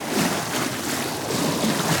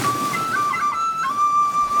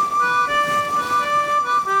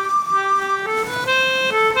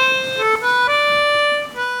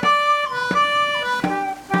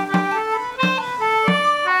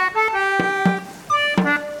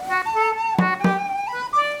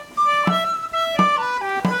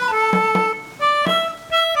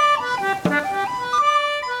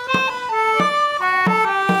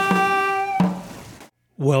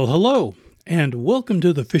Hello, and welcome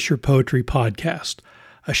to the Fisher Poetry Podcast,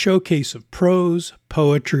 a showcase of prose,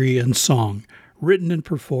 poetry, and song written and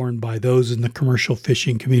performed by those in the commercial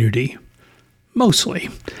fishing community. Mostly.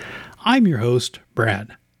 I'm your host,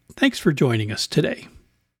 Brad. Thanks for joining us today.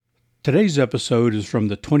 Today's episode is from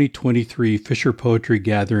the 2023 Fisher Poetry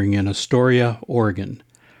Gathering in Astoria, Oregon.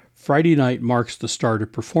 Friday night marks the start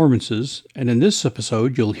of performances, and in this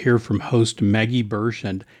episode you'll hear from host Maggie Bursch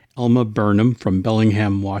and Elma Burnham from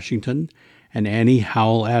Bellingham, Washington, and Annie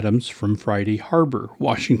Howell-Adams from Friday Harbor,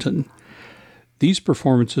 Washington. These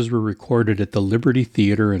performances were recorded at the Liberty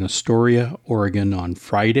Theater in Astoria, Oregon on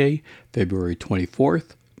Friday, February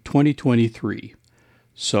 24th, 2023.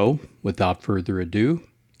 So, without further ado,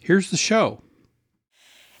 here's the show.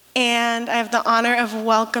 And I have the honor of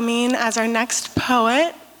welcoming as our next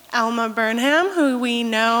poet, Elma Burnham, who we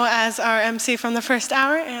know as our MC from the first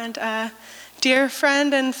hour and a dear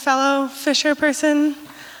friend and fellow Fisher person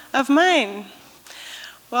of mine.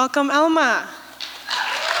 Welcome, Elma.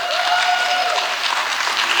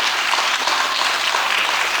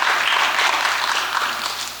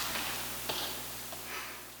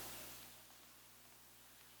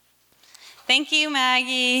 Thank you,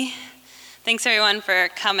 Maggie. Thanks, everyone, for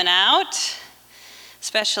coming out,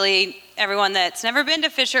 especially everyone that's never been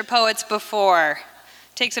to Fisher Poets before.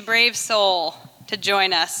 It takes a brave soul to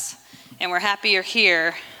join us, and we're happy you're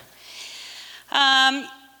here.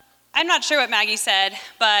 I'm not sure what Maggie said,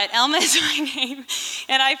 but Elma is my name,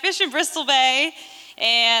 and I fish in Bristol Bay,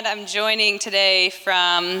 and I'm joining today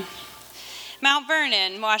from Mount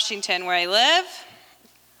Vernon, Washington, where I live.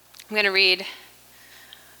 I'm going to read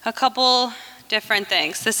a couple different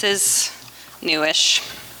things. This is newish.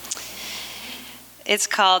 It's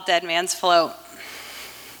called Dead Man's Float.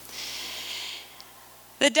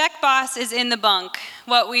 The deck boss is in the bunk,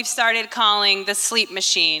 what we've started calling the sleep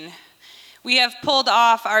machine. We have pulled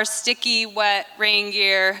off our sticky, wet rain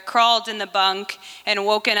gear, crawled in the bunk, and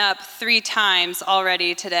woken up 3 times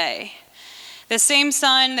already today. The same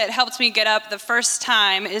sun that helped me get up the first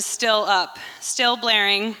time is still up, still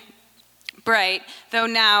blaring bright, though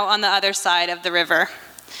now on the other side of the river.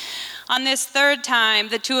 On this 3rd time,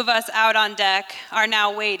 the 2 of us out on deck are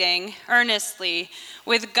now waiting earnestly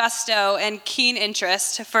with gusto and keen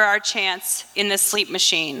interest for our chance in the sleep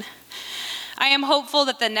machine. I am hopeful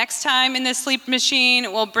that the next time in the sleep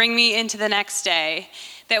machine will bring me into the next day,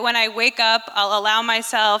 that when I wake up, I'll allow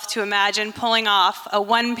myself to imagine pulling off a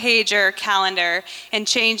 1-pager calendar and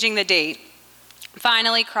changing the date,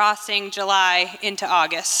 finally crossing July into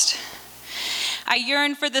August. I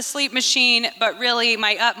yearn for the sleep machine, but really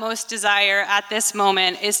my utmost desire at this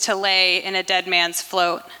moment is to lay in a dead man's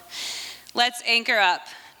float. Let's anchor up,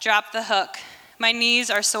 drop the hook. My knees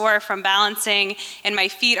are sore from balancing, and my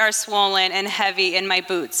feet are swollen and heavy in my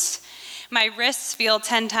boots. My wrists feel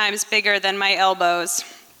 10 times bigger than my elbows.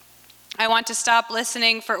 I want to stop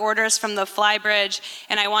listening for orders from the flybridge,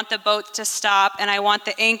 and I want the boat to stop, and I want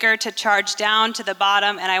the anchor to charge down to the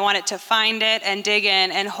bottom, and I want it to find it and dig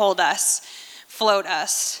in and hold us. Float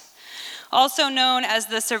us. Also known as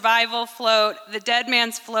the survival float, the dead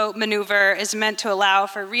man's float maneuver is meant to allow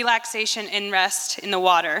for relaxation and rest in the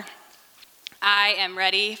water. I am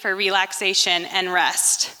ready for relaxation and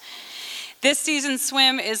rest. This season's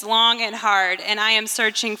swim is long and hard, and I am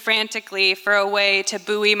searching frantically for a way to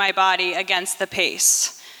buoy my body against the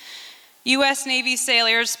pace. U.S. Navy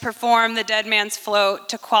sailors perform the dead man's float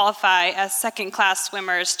to qualify as second-class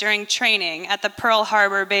swimmers during training at the Pearl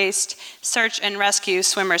Harbor-based search and rescue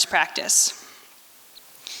swimmers practice.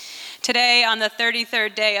 Today, on the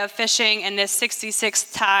 33rd day of fishing in this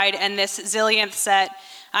 66th tide and this zillionth set,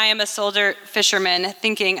 I am a soldier fisherman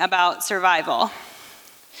thinking about survival.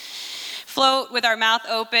 Float with our mouth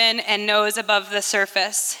open and nose above the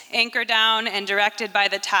surface, anchor down and directed by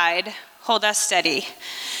the tide, hold us steady.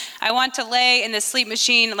 I want to lay in the sleep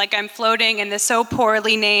machine like I'm floating in the so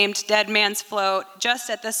poorly named dead man's float just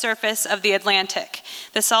at the surface of the Atlantic,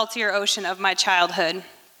 the saltier ocean of my childhood.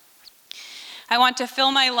 I want to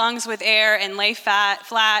fill my lungs with air and lay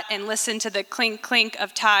flat and listen to the clink clink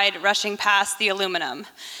of tide rushing past the aluminum,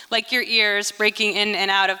 like your ears breaking in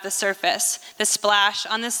and out of the surface. The splash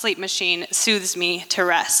on the sleep machine soothes me to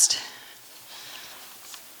rest.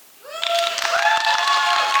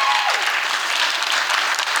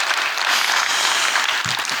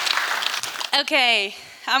 Okay,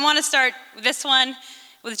 I want to start this one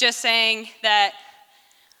with just saying that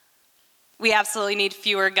we absolutely need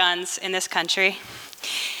fewer guns in this country.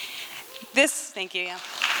 Thank you.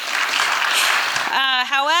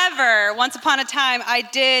 However, once upon a time, I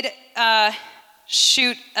did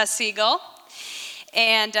shoot a seagull,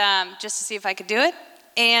 and just to see if I could do it.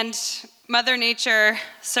 And Mother Nature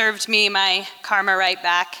served me my karma right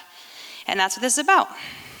back, and that's what this is about.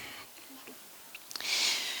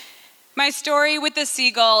 My story with the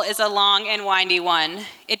seagull is a long and windy one.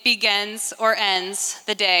 It begins or ends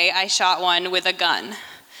the day I shot one with a gun.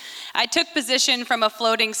 I took position from a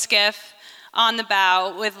floating skiff on the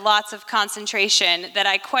bow with lots of concentration that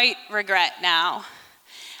I quite regret now.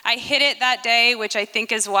 I hit it that day, which I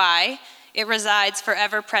think is why it resides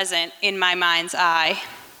forever present in my mind's eye.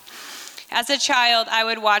 As a child, I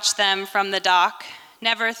would watch them from the dock,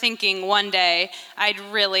 never thinking one day I'd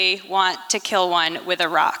really want to kill one with a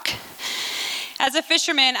rock. As a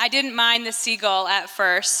fisherman, I didn't mind the seagull at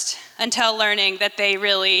first until learning that they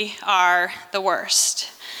really are the worst.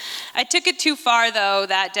 I took it too far, though,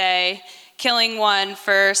 that day, killing one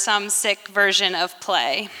for some sick version of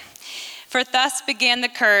play. For thus began the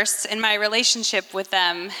curse, and my relationship with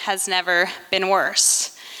them has never been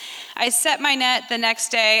worse. I set my net the next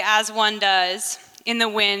day, as one does, in the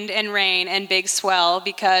wind and rain and big swell,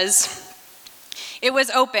 because it was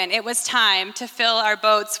open. It was time to fill our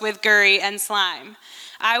boats with gurry and slime.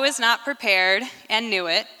 I was not prepared and knew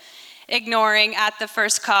it. Ignoring at the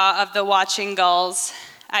first caw of the watching gulls,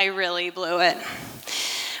 I really blew it.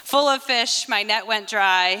 Full of fish, my net went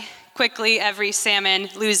dry. Quickly, every salmon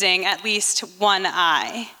losing at least one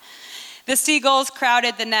eye. The seagulls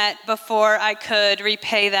crowded the net before I could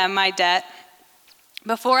repay them my debt,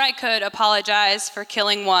 before I could apologize for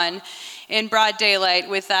killing one in broad daylight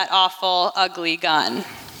with that awful, ugly gun.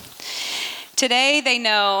 Today they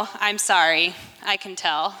know I'm sorry, I can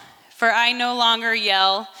tell, for I no longer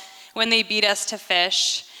yell when they beat us to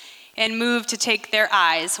fish and move to take their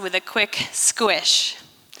eyes with a quick squish.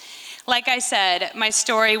 Like I said, my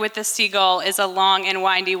story with the seagull is a long and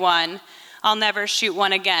windy one. I'll never shoot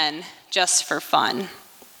one again, just for fun.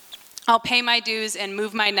 I'll pay my dues and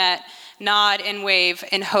move my net, nod and wave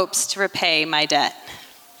in hopes to repay my debt.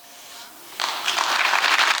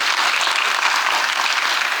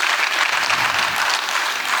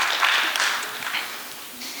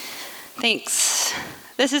 Thanks.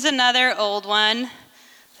 This is another old one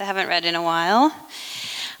that I haven't read in a while.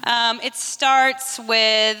 It starts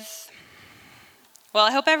with, well,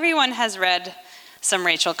 I hope everyone has read some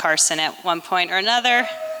Rachel Carson at one point or another.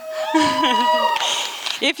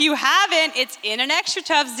 If you haven't, it's in an Extra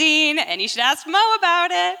Tough zine, and you should ask Mo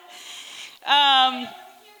about it.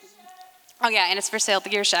 Oh yeah, and it's for sale at the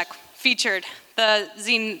Gear Shack. Featured, the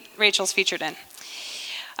zine Rachel's featured in.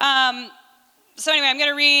 So anyway, I'm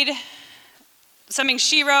gonna read something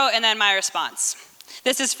she wrote and then my response.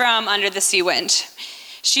 This is from Under the Sea Wind.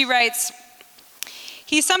 She writes,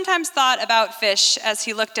 he sometimes thought about fish as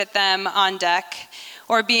he looked at them on deck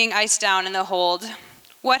or being iced down in the hold.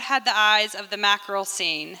 What had the eyes of the mackerel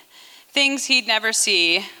seen? Things he'd never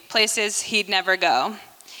see, places he'd never go.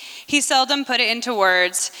 He seldom put it into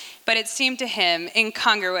words, but it seemed to him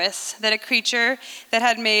incongruous that a creature that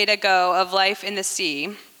had made a go of life in the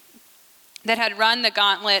sea, that had run the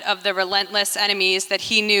gauntlet of the relentless enemies that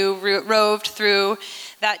he knew roved through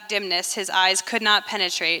that dimness his eyes could not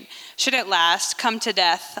penetrate, should at last come to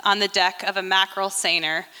death on the deck of a mackerel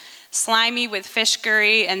seiner, slimy with fish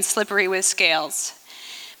gurry and slippery with scales.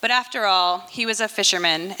 But after all, he was a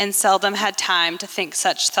fisherman and seldom had time to think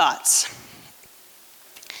such thoughts.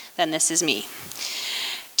 Then this is me.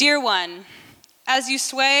 Dear one, as you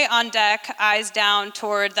sway on deck, eyes down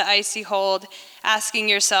toward the icy hold, asking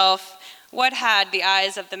yourself, what had the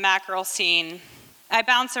eyes of the mackerel seen? I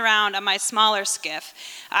bounce around on my smaller skiff,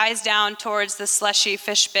 eyes down towards the slushy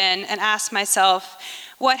fish bin, and ask myself,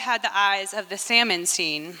 what had the eyes of the salmon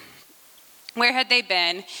seen? Where had they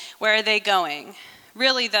been? Where are they going?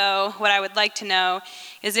 Really, though, what I would like to know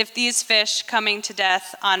is if these fish coming to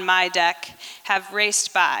death on my deck have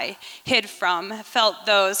raced by, hid from, felt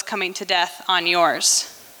those coming to death on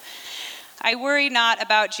yours. I worry not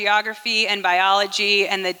about geography and biology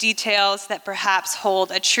and the details that perhaps hold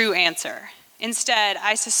a true answer. Instead,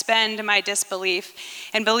 I suspend my disbelief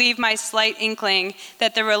and believe my slight inkling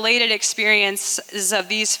that the related experiences of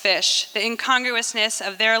these fish, the incongruousness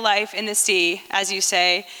of their life in the sea, as you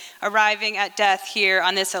say, arriving at death here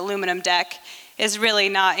on this aluminum deck, is really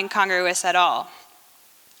not incongruous at all.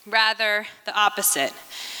 Rather, the opposite.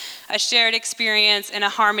 A shared experience in a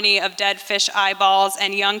harmony of dead fish eyeballs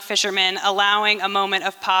and young fishermen allowing a moment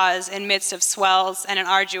of pause in midst of swells and an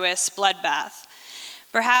arduous bloodbath.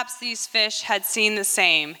 Perhaps these fish had seen the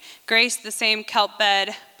same, graced the same kelp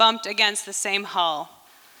bed, bumped against the same hull.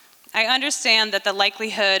 I understand that the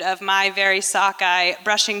likelihood of my very sockeye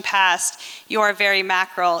brushing past your very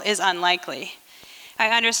mackerel is unlikely. I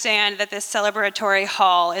understand that this celebratory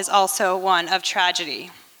haul is also one of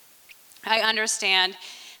tragedy. I understand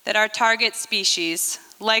that our target species,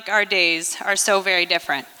 like our days, are so very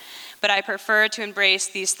different. But I prefer to embrace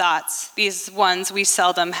these thoughts, these ones we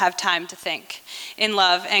seldom have time to think. In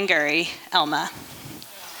love and Guri, Elma.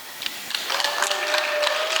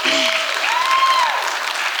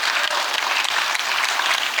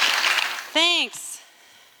 Thanks.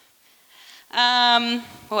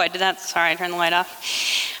 I did that, sorry, I turned the light off.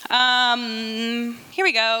 Here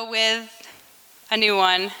we go with a new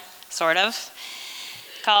one, sort of,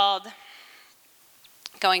 called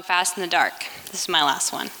Going Fast in the Dark. This is my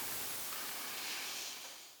last one.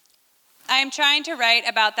 I am trying to write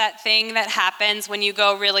about that thing that happens when you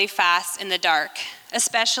go really fast in the dark,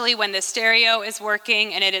 especially when the stereo is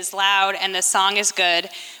working and it is loud and the song is good,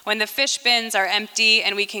 when the fish bins are empty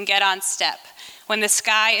and we can get on step, when the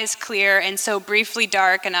sky is clear and so briefly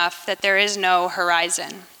dark enough that there is no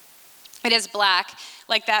horizon. It is black,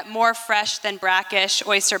 like that more fresh than brackish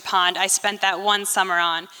oyster pond I spent that one summer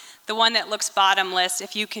on, the one that looks bottomless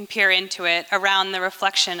if you can peer into it around the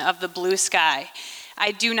reflection of the blue sky.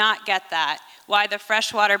 I do not get that, why the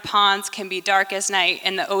freshwater ponds can be dark as night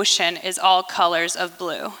and the ocean is all colors of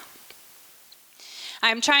blue.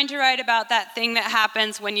 I'm trying to write about that thing that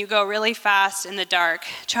happens when you go really fast in the dark,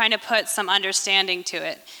 trying to put some understanding to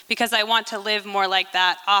it, because I want to live more like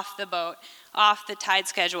that off the boat, off the tide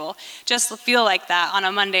schedule, just feel like that on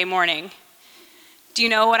a Monday morning. Do you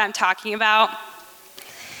know what I'm talking about?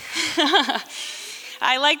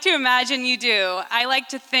 I like to imagine you do. I like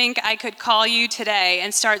to think I could call you today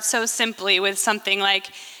and start so simply with something like,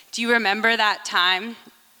 do you remember that time?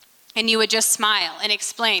 And you would just smile and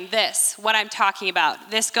explain this, what I'm talking about,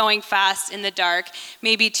 this going fast in the dark,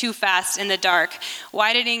 maybe too fast in the dark,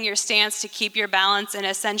 widening your stance to keep your balance and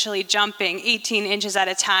essentially jumping 18 inches at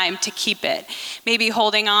a time to keep it, maybe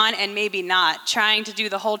holding on and maybe not, trying to do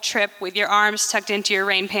the whole trip with your arms tucked into your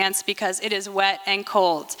rain pants because it is wet and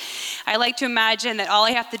cold. I like to imagine that all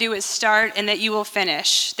I have to do is start and that you will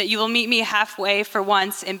finish, that you will meet me halfway for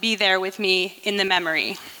once and be there with me in the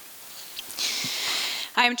memory.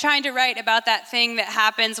 I am trying to write about that thing that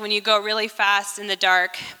happens when you go really fast in the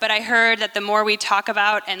dark, but I heard that the more we talk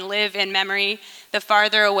about and live in memory, the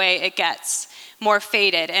farther away it gets, more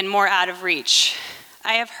faded and more out of reach.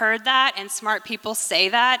 I have heard that, and smart people say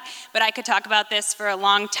that, but I could talk about this for a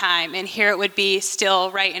long time, and here it would be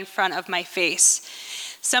still right in front of my face.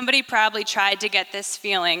 Somebody probably tried to get this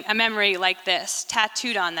feeling, a memory like this,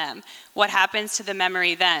 tattooed on them. What happens to the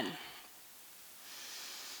memory then?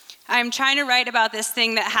 I'm trying to write about this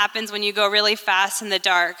thing that happens when you go really fast in the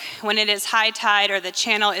dark, when it is high tide or the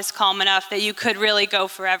channel is calm enough that you could really go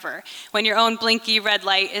forever, when your own blinky red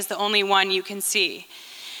light is the only one you can see.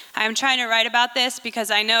 I'm trying to write about this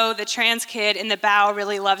because I know the trans kid in the bow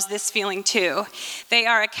really loves this feeling too. They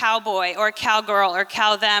are a cowboy or a cowgirl or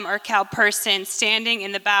cow them or cow person standing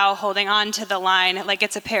in the bow holding on to the line like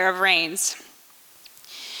it's a pair of reins.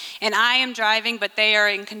 And I am driving, but they are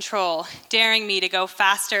in control, daring me to go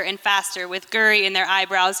faster and faster with guri in their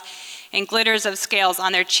eyebrows and glitters of scales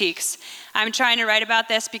on their cheeks. I'm trying to write about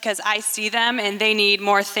this because I see them and they need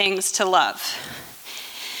more things to love.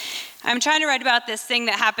 I'm trying to write about this thing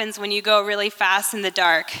that happens when you go really fast in the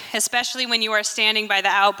dark, especially when you are standing by the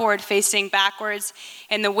outboard facing backwards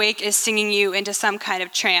and the wake is singing you into some kind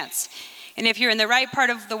of trance. And if you're in the right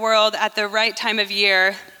part of the world at the right time of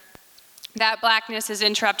year, that blackness is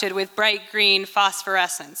interrupted with bright green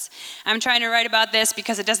phosphorescence. I'm trying to write about this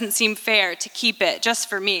because it doesn't seem fair to keep it just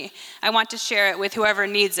for me. I want to share it with whoever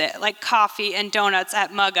needs it, like coffee and donuts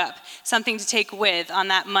at Mug Up, something to take with on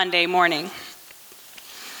that Monday morning.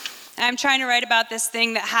 I'm trying to write about this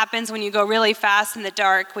thing that happens when you go really fast in the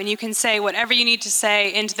dark, when you can say whatever you need to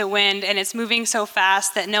say into the wind and it's moving so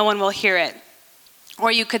fast that no one will hear it. Or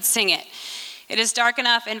you could sing it. It is dark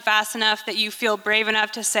enough and fast enough that you feel brave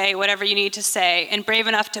enough to say whatever you need to say, and brave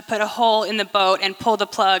enough to put a hole in the boat and pull the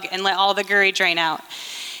plug and let all the guri drain out.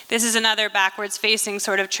 This is another backwards-facing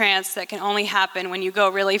sort of trance that can only happen when you go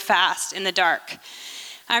really fast in the dark.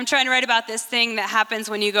 I'm trying to write about this thing that happens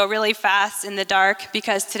when you go really fast in the dark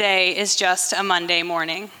because today is just a Monday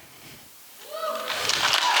morning.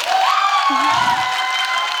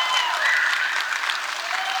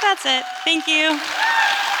 That's it. Thank you.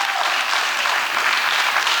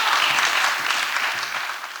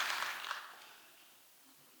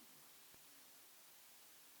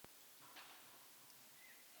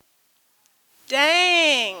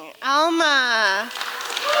 Dang, Alma.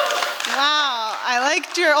 Wow, I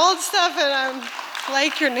liked your old stuff and I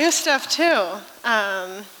like your new stuff too.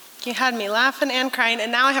 You had me laughing and crying, and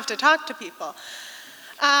now I have to talk to people.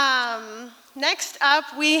 Next up,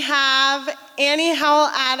 we have Annie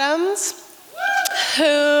Howell Adams,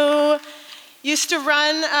 who Used to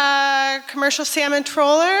run a commercial salmon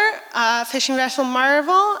trawler, fishing vessel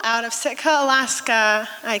Marvel, out of Sitka, Alaska.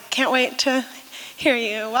 I can't wait to hear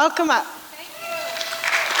you. Welcome up. Thank you.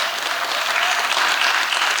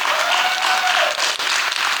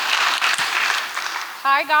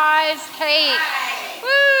 Hi, guys. Hey. Hi.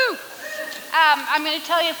 Woo! I'm going to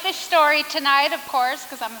tell you a fish story tonight, of course,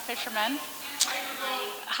 because I'm a fisherman.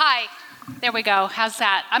 Hi. There we go. How's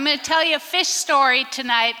that? I'm going to tell you a fish story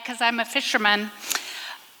tonight because I'm a fisherman.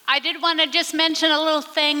 I did want to just mention a little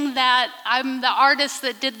thing that I'm the artist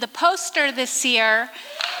that did the poster this year.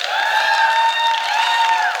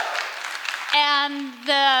 And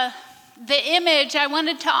the image, I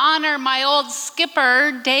wanted to honor my old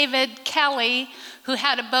skipper, David Kelly, who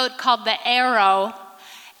had a boat called the Arrow.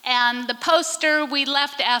 And the poster, we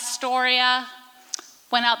left Astoria,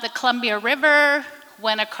 went out the Columbia River,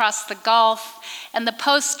 went across the Gulf, and the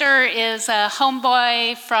poster is a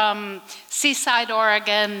homeboy from Seaside,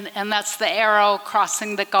 Oregon, and that's the Arrow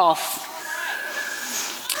crossing the Gulf.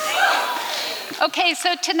 Okay,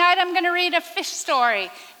 so tonight I'm going to read a fish story,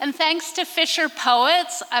 and thanks to Fisher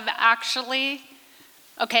Poets, I've actually,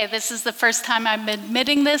 this is the first time I'm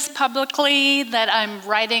admitting this publicly, that I'm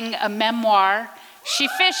writing a memoir. She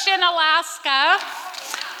fished in Alaska,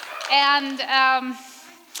 and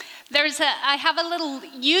I have a little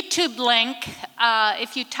YouTube link.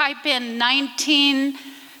 If you type in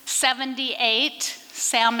 1978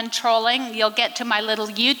 salmon trolling, you'll get to my little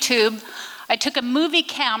YouTube. I took a movie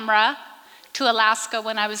camera to Alaska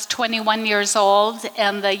when I was 21 years old,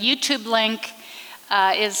 and the YouTube link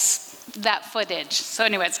is that footage. So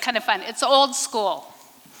anyway, it's kind of fun. It's old school.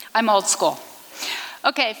 I'm old school.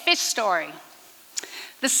 Okay, fish story.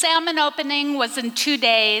 The salmon opening was in 2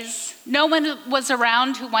 days. No one was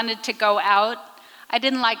around who wanted to go out. I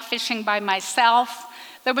didn't like fishing by myself.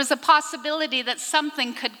 There was a possibility that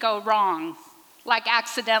something could go wrong, like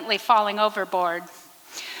accidentally falling overboard.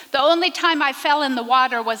 The only time I fell in the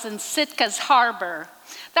water was in Sitka's harbor.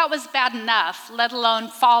 That was bad enough, let alone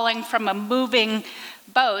falling from a moving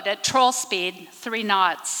boat at troll speed, 3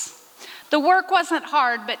 knots. The work wasn't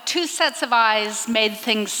hard, but 2 sets of eyes made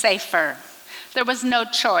things safer. There was no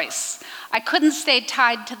choice. I couldn't stay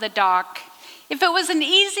tied to the dock. If it was an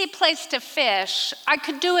easy place to fish, I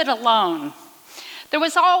could do it alone. There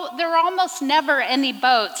were almost never any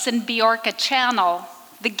boats in Bjorka Channel.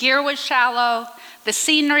 The gear was shallow, the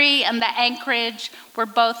scenery and the anchorage were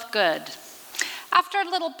both good. After a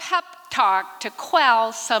little pep talk to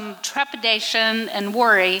quell some trepidation and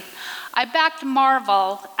worry, I backed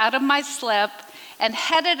Marvel out of my slip and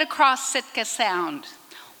headed across Sitka Sound.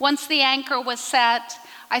 Once the anchor was set,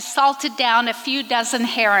 I salted down a few dozen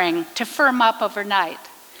herring to firm up overnight.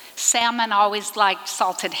 Salmon always liked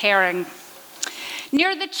salted herring.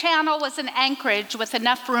 Near the channel was an anchorage with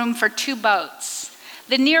enough room for 2 boats.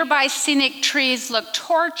 The nearby scenic trees looked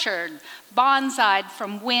tortured, bonsaied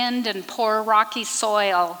from wind and poor rocky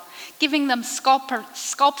soil, giving them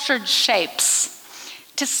sculptured shapes.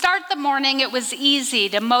 To start the morning, it was easy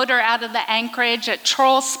to motor out of the anchorage at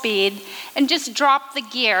troll speed and just drop the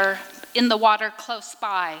gear in the water close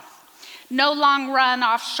by. No long run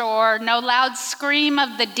offshore, no loud scream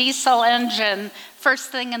of the diesel engine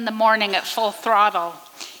first thing in the morning at full throttle.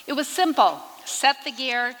 It was simple, set the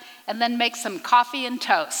gear and then make some coffee and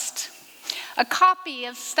toast. A copy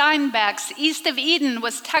of Steinbeck's East of Eden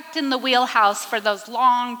was tucked in the wheelhouse for those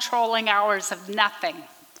long trolling hours of nothing.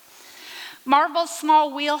 Marvel's small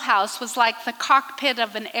wheelhouse was like the cockpit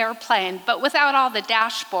of an airplane, but without all the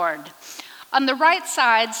dashboard. On the right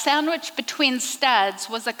side, sandwiched between studs,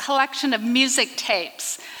 was a collection of music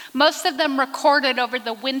tapes, most of them recorded over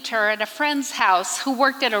the winter at a friend's house who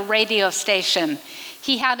worked at a radio station.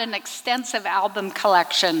 He had an extensive album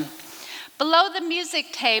collection. Below the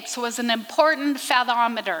music tapes was an important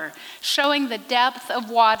fathometer showing the depth of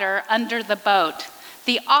water under the boat,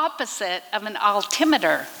 the opposite of an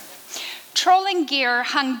altimeter. Trolling gear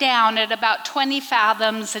hung down at about 20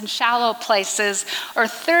 fathoms in shallow places or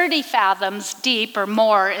 30 fathoms deep or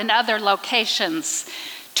more in other locations.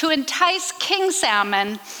 To entice king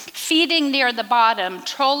salmon feeding near the bottom,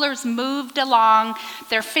 trollers moved along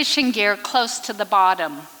their fishing gear close to the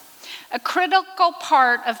bottom. A critical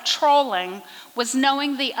part of trolling was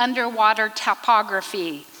knowing the underwater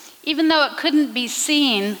topography, even though it couldn't be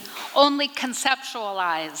seen, only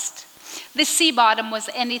conceptualized. The sea bottom was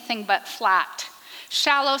anything but flat.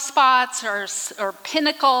 Shallow spots or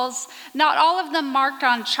pinnacles, not all of them marked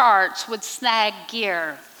on charts, would snag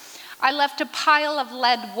gear. I left a pile of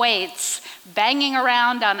lead weights banging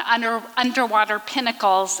around on underwater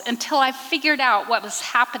pinnacles until I figured out what was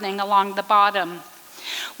happening along the bottom.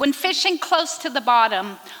 When fishing close to the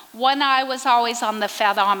bottom, One eye was always on the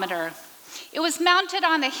fathometer. It was mounted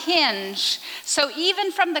on a hinge, so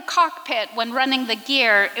even from the cockpit when running the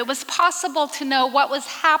gear, it was possible to know what was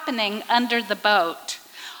happening under the boat.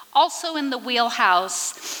 Also in the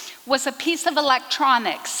wheelhouse was a piece of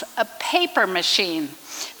electronics, a paper machine,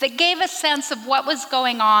 that gave a sense of what was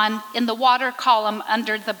going on in the water column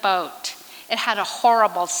under the boat. It had a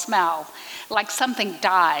horrible smell, like something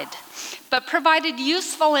died, but provided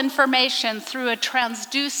useful information through a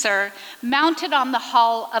transducer mounted on the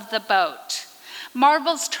hull of the boat.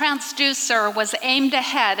 Marvel's transducer was aimed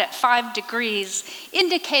ahead at 5 degrees,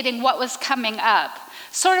 indicating what was coming up,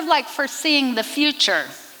 sort of like foreseeing the future.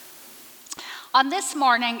 On this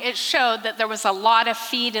morning, it showed that there was a lot of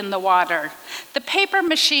feed in the water. The paper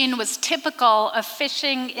machine was typical of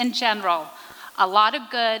fishing in general. A lot of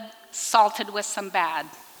good, salted with some bad.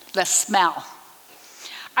 The smell.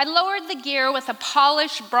 I lowered the gear with a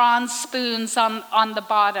polished bronze spoons on the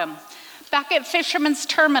bottom. Back at Fisherman's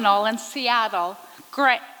Terminal in Seattle,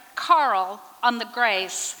 Carl on the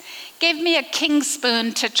Grace gave me a king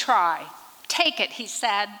spoon to try. Take it, he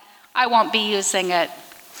said. I won't be using it.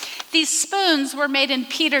 These spoons were made in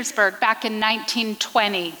Petersburg back in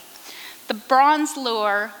 1920. The bronze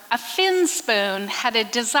lure, a fin spoon, had a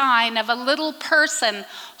design of a little person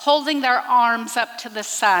holding their arms up to the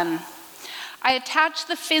sun. I attached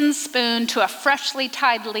the fin spoon to a freshly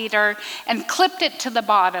tied leader and clipped it to the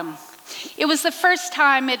bottom. It was the first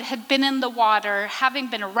time it had been in the water, having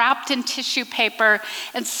been wrapped in tissue paper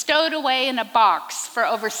and stowed away in a box for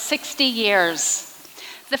over 60 years.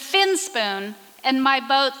 The fin spoon and my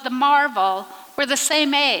boat, the Marvel, were the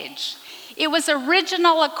same age. It was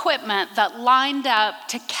original equipment that lined up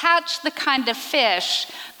to catch the kind of fish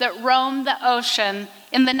that roamed the ocean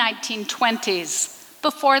in the 1920s,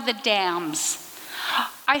 before the dams.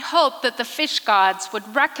 I hope that the fish gods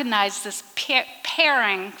would recognize this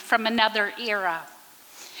pairing from another era.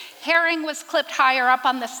 Herring was clipped higher up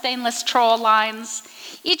on the stainless troll lines.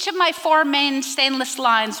 Each of my 4 main stainless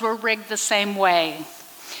lines were rigged the same way.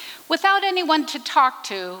 Without anyone to talk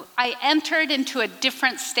to, I entered into a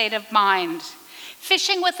different state of mind.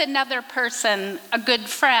 Fishing with another person, a good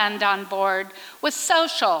friend on board, was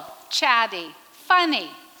social, chatty, funny.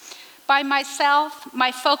 By myself,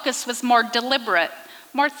 my focus was more deliberate,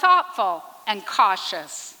 more thoughtful, and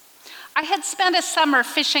cautious. I had spent a summer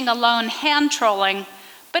fishing alone, hand trolling,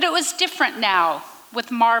 but it was different now. With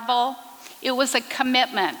Marvel, it was a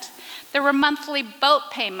commitment. There were monthly boat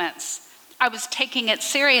payments. I was taking it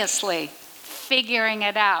seriously, figuring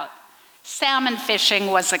it out. Salmon fishing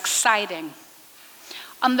was exciting.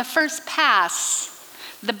 On the first pass,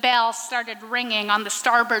 the bell started ringing on the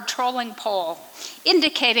starboard trolling pole,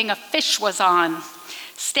 indicating a fish was on.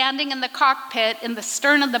 Standing in the cockpit in the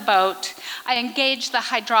stern of the boat, I engaged the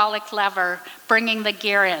hydraulic lever, bringing the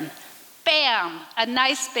gear in. Bam! A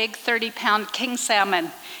nice big 30-pound king salmon.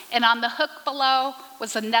 And on the hook below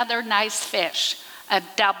was another nice fish, a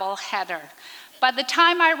double header. By the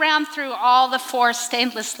time I ran through all the 4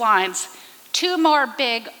 stainless lines, 2 more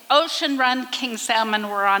big ocean-run king salmon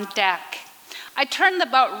were on deck. I turned the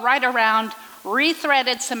boat right around,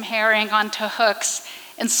 rethreaded some herring onto hooks,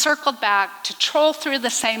 and circled back to troll through the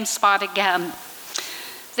same spot again.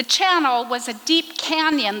 The channel was a deep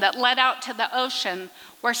canyon that led out to the ocean,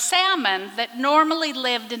 where salmon that normally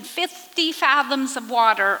lived in 50 fathoms of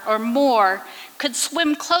water or more could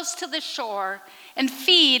swim close to the shore and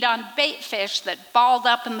feed on bait fish that balled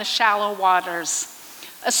up in the shallow waters.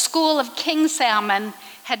 A school of king salmon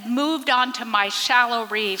had moved onto my shallow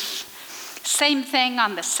reef. Same thing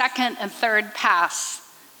on the 2nd and 3rd pass.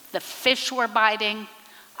 The fish were biting.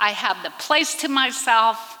 I had the place to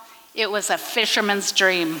myself. It was a fisherman's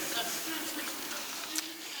dream.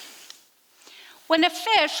 When a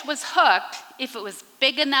fish was hooked, if it was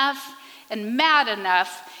big enough and mad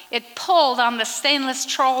enough, it pulled on the stainless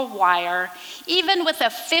troll wire, even with a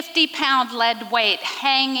 50-pound lead weight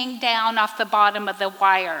hanging down off the bottom of the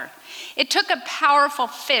wire. It took a powerful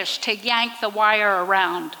fish to yank the wire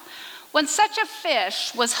around. When such a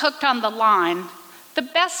fish was hooked on the line, the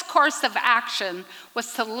best course of action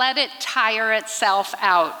was to let it tire itself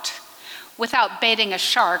out without baiting a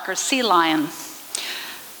shark or sea lion.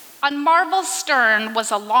 On Marvel's stern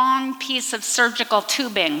was a long piece of surgical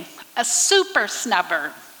tubing, a super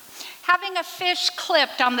snubber. Having a fish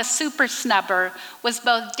clipped on the super snubber was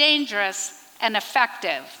both dangerous and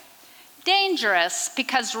effective. Dangerous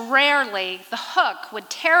because rarely the hook would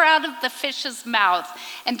tear out of the fish's mouth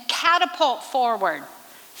and catapult forward.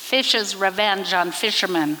 Fish's revenge on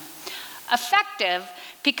fishermen. Effective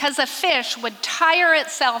because a fish would tire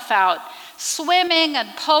itself out, swimming and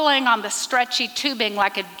pulling on the stretchy tubing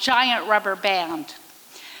like a giant rubber band.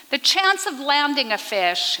 The chance of landing a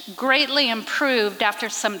fish greatly improved after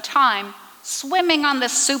some time swimming on the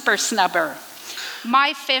super snubber.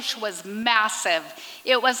 My fish was massive.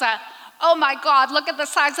 It was a, oh my God, look at the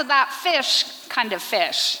size of that fish kind of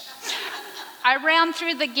fish. I ran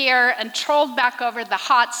through the gear and trolled back over the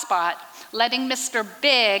hot spot, letting Mr.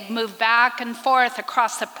 Big move back and forth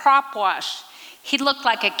across the prop wash. He looked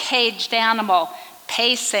like a caged animal,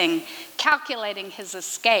 pacing, calculating his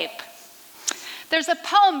escape. There's a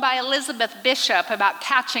poem by Elizabeth Bishop about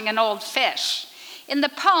catching an old fish. In the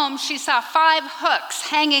poem, she saw 5 hooks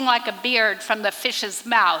hanging like a beard from the fish's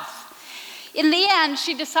mouth. In the end,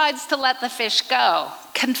 she decides to let the fish go,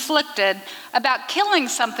 conflicted about killing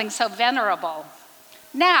something so venerable.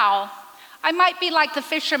 Now, I might be like the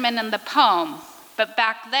fisherman in the poem, but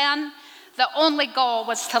back then, the only goal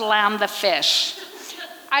was to land the fish.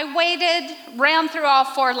 I waited, ran through all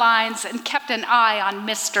 4 lines, and kept an eye on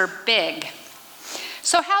Mr. Big.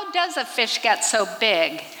 So how does a fish get so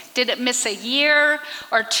big? Did it miss a year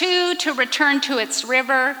or 2 to return to its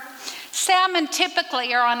river? Salmon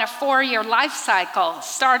typically are on a 4-year life cycle,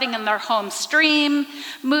 starting in their home stream,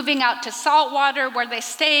 moving out to saltwater where they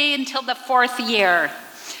stay until the 4th year.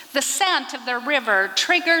 The scent of their river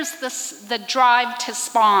triggers the drive to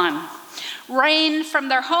spawn. Rain from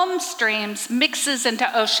their home streams mixes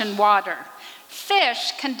into ocean water.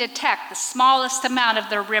 Fish can detect the smallest amount of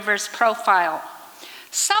their river's profile.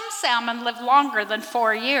 Some salmon live longer than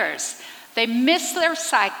 4 years. They miss their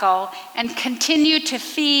cycle and continue to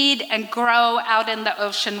feed and grow out in the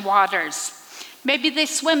ocean waters. Maybe they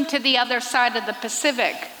swim to the other side of the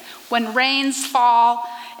Pacific. When rains fall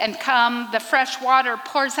and come, the fresh water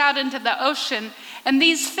pours out into the ocean, and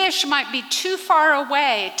these fish might be too far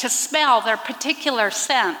away to smell their particular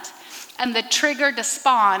scent, and the trigger to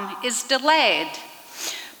spawn is delayed.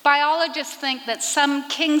 Biologists think that some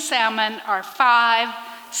king salmon are 5,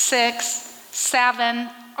 6, 7,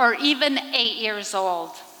 or even 8 years old.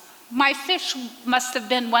 My fish must have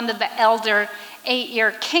been one of the elder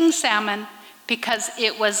 8-year king salmon because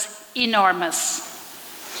it was enormous.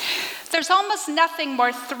 There's almost nothing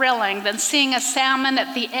more thrilling than seeing a salmon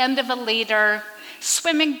at the end of a leader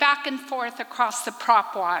swimming back and forth across the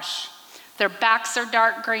prop wash. Their backs are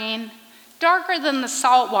dark green, darker than the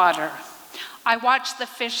salt water. I watched the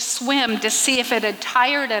fish swim to see if it had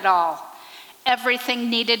tired at all.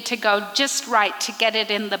 Everything needed to go just right to get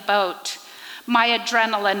it in the boat. My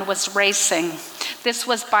adrenaline was racing. This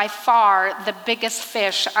was by far the biggest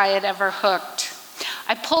fish I had ever hooked.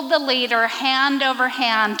 I pulled the leader hand over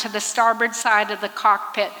hand to the starboard side of the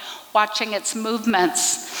cockpit, watching its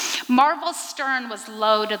movements. Marvel's stern was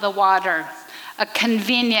low to the water, a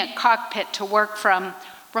convenient cockpit to work from,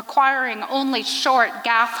 requiring only short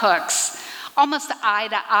gaff hooks, almost eye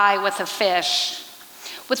to eye with a fish.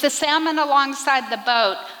 With the salmon alongside the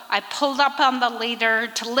boat, I pulled up on the leader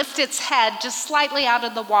to lift its head just slightly out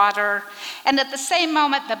of the water, and at the same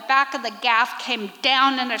moment, the back of the gaff came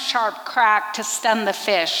down in a sharp crack to stun the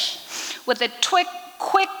fish. With a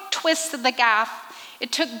quick twist of the gaff,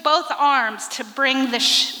 it took both arms to bring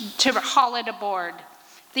to haul it aboard.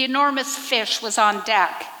 The enormous fish was on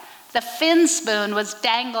deck. The fin spoon was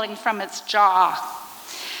dangling from its jaw.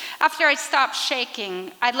 After I stopped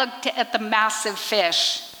shaking, I looked at the massive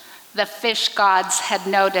fish. The fish gods had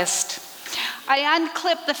noticed. I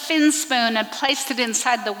unclipped the fin spoon and placed it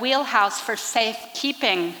inside the wheelhouse for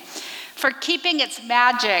safekeeping, for keeping its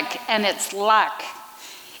magic and its luck,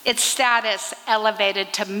 its status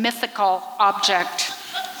elevated to mythical object.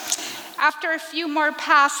 After a few more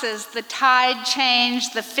passes, the tide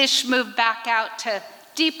changed, the fish moved back out to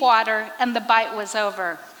deep water, and the bite was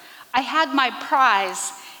over. I had my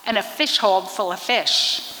prize and a fish hold full of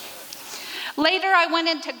fish. Later, I went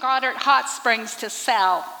into Goddard Hot Springs to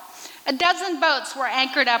sell. A dozen boats were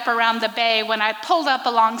anchored up around the bay when I pulled up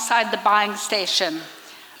alongside the buying station.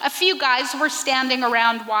 A few guys were standing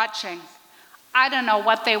around watching. I don't know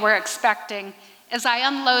what they were expecting as I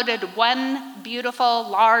unloaded one beautiful,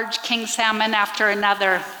 large king salmon after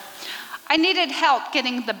another. I needed help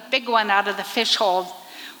getting the big one out of the fish hold.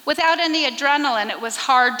 Without any adrenaline, it was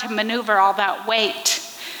hard to maneuver all that weight.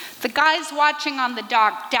 The guys watching on the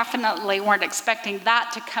dock definitely weren't expecting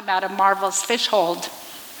that to come out of Marvel's fish hold.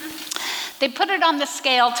 They put it on the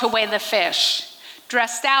scale to weigh the fish.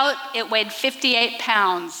 Dressed out, it weighed 58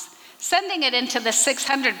 pounds, sending it into the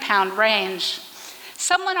 600-pound range.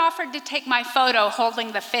 Someone offered to take my photo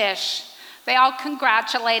holding the fish. They all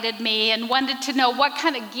congratulated me and wanted to know what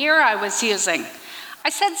kind of gear I was using.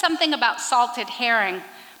 I said something about salted herring,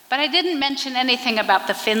 but I didn't mention anything about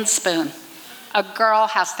the fin spoon. A girl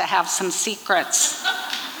has to have some secrets.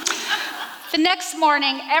 The next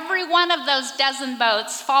morning, every one of those dozen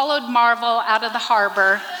boats followed Marvel out of the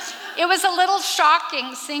harbor. It was a little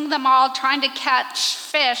shocking seeing them all trying to catch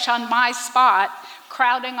fish on my spot,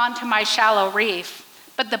 crowding onto my shallow reef,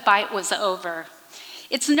 but the bite was over.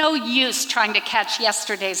 It's no use trying to catch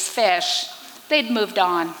yesterday's fish. They'd moved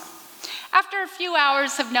on. After a few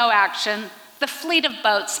hours of no action, the fleet of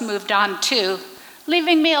boats moved on too,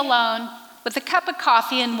 leaving me alone with a cup of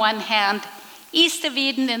coffee in one hand, east of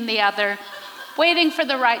Eden in the other, waiting for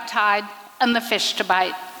the right tide and the fish to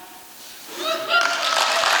bite.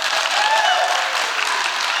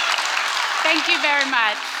 Thank you very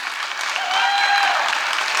much.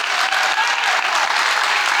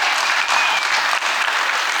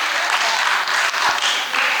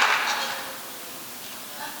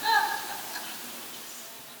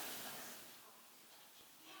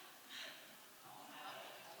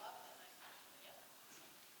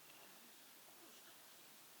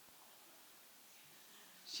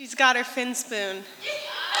 She's got her fin spoon.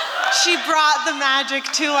 She brought the magic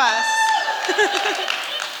to us.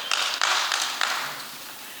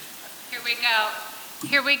 Here we go.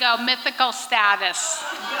 Here we go, mythical status.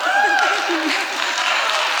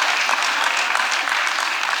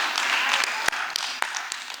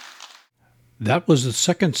 That was the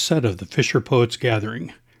second set of the Fisher Poets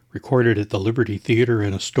Gathering, recorded at the Liberty Theater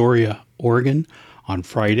in Astoria, Oregon, on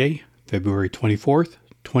Friday, February 24th,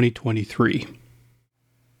 2023.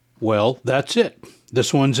 Well, that's it.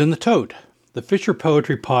 This one's in the tote. The Fisher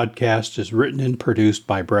Poetry Podcast is written and produced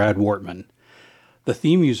by Brad Wortman. The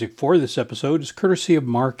theme music for this episode is courtesy of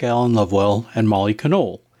Mark Allen Lovewell and Molly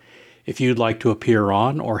Knoll. If you'd like to appear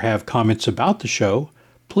on or have comments about the show,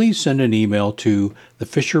 please send an email to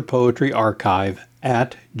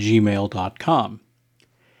thefisherpoetryarchive@gmail.com.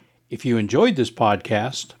 If you enjoyed this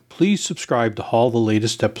podcast, please subscribe to haul the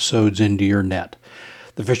latest episodes into your net.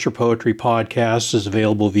 The Fisher Poetry Podcast is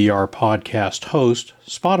available via our podcast host,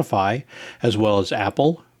 Spotify, as well as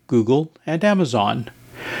Apple, Google, and Amazon.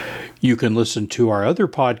 You can listen to our other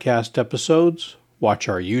podcast episodes, watch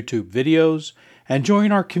our YouTube videos, and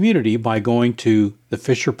join our community by going to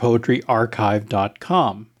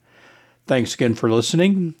thefisherpoetryarchive.com. Thanks again for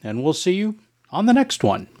listening, and we'll see you on the next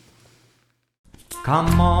one.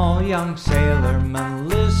 Come all young sailormen,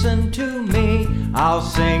 listen to me. I'll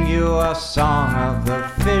sing you a song of the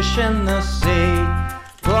fish in the sea.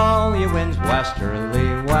 Blow ye winds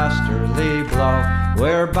westerly, westerly blow.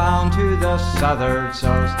 We're bound to the southward,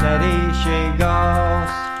 so steady she goes.